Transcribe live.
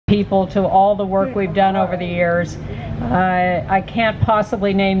people to all the work we've done over the years. I can't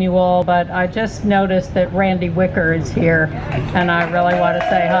possibly name you all, but I just noticed that Randy Wicker is here, and I really want to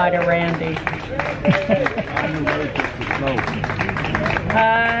say hi to Randy.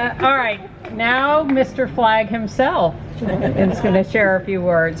 All right, now Mr. Flag himself is going to share a few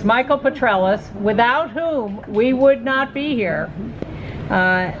words. Michael Petrelis, without whom we would not be here.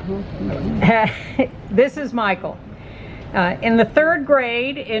 This is Michael. In the 3rd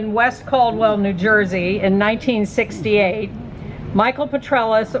grade in West Caldwell, New Jersey in 1968, Michael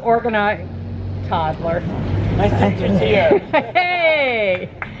Petrelis organized... Toddler. My sister's here. Hey!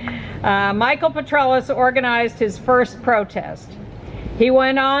 Michael Petrelis organized his first protest. He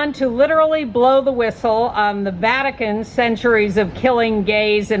went on to literally blow the whistle on the Vatican's centuries of killing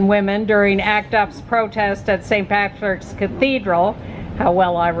gays and women during ACT UP's protest at St. Patrick's Cathedral, how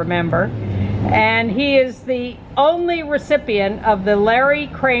well I remember. And he is the only recipient of the Larry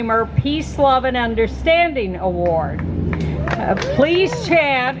Kramer Peace, Love, and Understanding Award. Please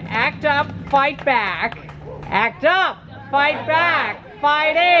chant, ACT UP, fight back. ACT UP, fight back,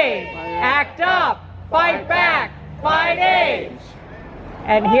 fight AIDS. ACT UP, fight back, fight AIDS.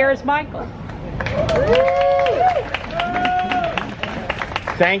 And here's Michael.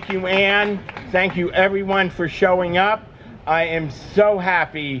 Thank you, Ann. Thank you, everyone, for showing up. I am so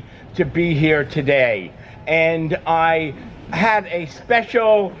happy to be here today. And I had a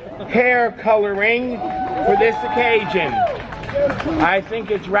special hair coloring for this occasion. I think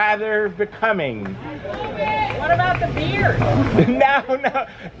it's rather becoming. What about the beard? No.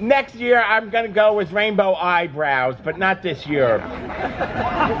 Next year I'm going to go with rainbow eyebrows, but not this year.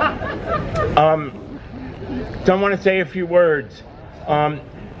 So I want to say a few words.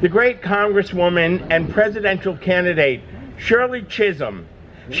 The great Congresswoman and presidential candidate Shirley Chisholm,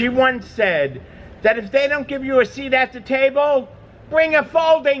 she once said that if they don't give you a seat at the table, bring a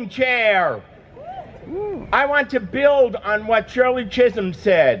folding chair. I want to build on what Shirley Chisholm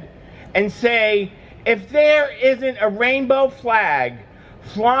said and say, if there isn't a rainbow flag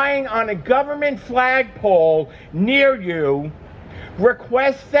flying on a government flagpole near you,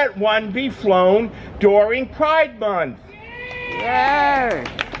 request that one be flown during Pride Month. Yeah.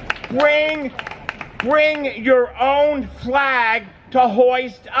 Bring your own flag to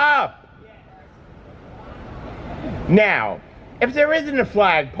hoist up. Now, if there isn't a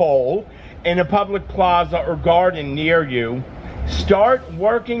flagpole in a public plaza or garden near you, start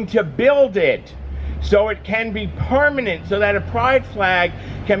working to build it so it can be permanent, so that a pride flag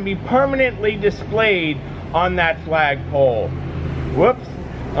can be permanently displayed on that flagpole. Whoops.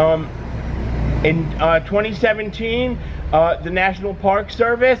 In 2017, the National Park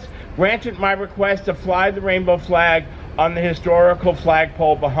Service granted my request to fly the rainbow flag on the historical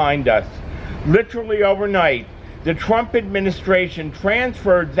flagpole behind us. Literally overnight, the Trump administration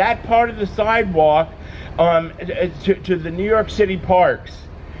transferred that part of the sidewalk to the New York City parks.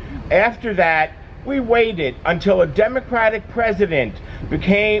 After that, we waited until a Democratic president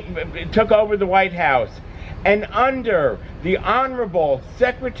took over the White House, and under the Honorable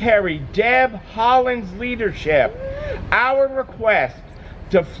Secretary Deb Haaland's leadership, our request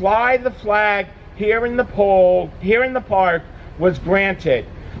to fly the flag here in the park was granted.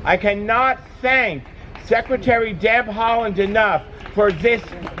 I cannot thank Secretary Deb Haaland enough for this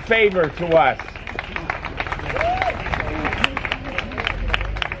favor to us.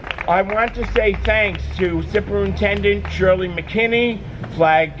 I want to say thanks to Superintendent Shirley McKinney,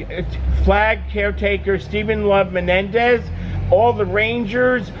 flag caretaker Stephen Love Menendez, all the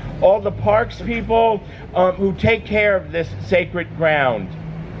rangers, all the parks people who take care of this sacred ground.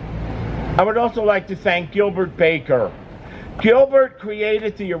 I would also like to thank Gilbert Baker. Gilbert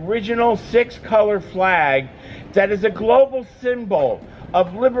created the original 6-color flag that is a global symbol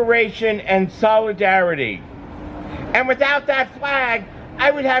of liberation and solidarity. And without that flag,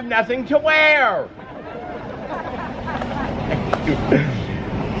 I would have nothing to wear.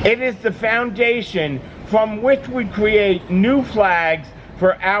 It is the foundation from which we create new flags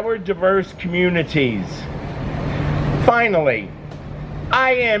for our diverse communities. Finally,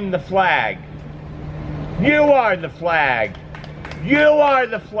 I am the flag. You are the flag. You are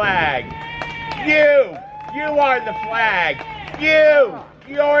the flag. You are the flag.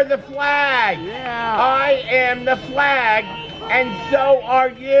 You're the flag. Yeah. I am the flag, and so are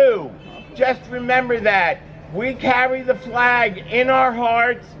you. Just remember that. We carry the flag in our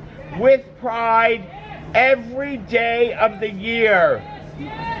hearts with pride every day of the year.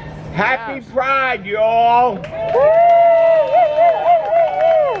 Happy Pride, y'all.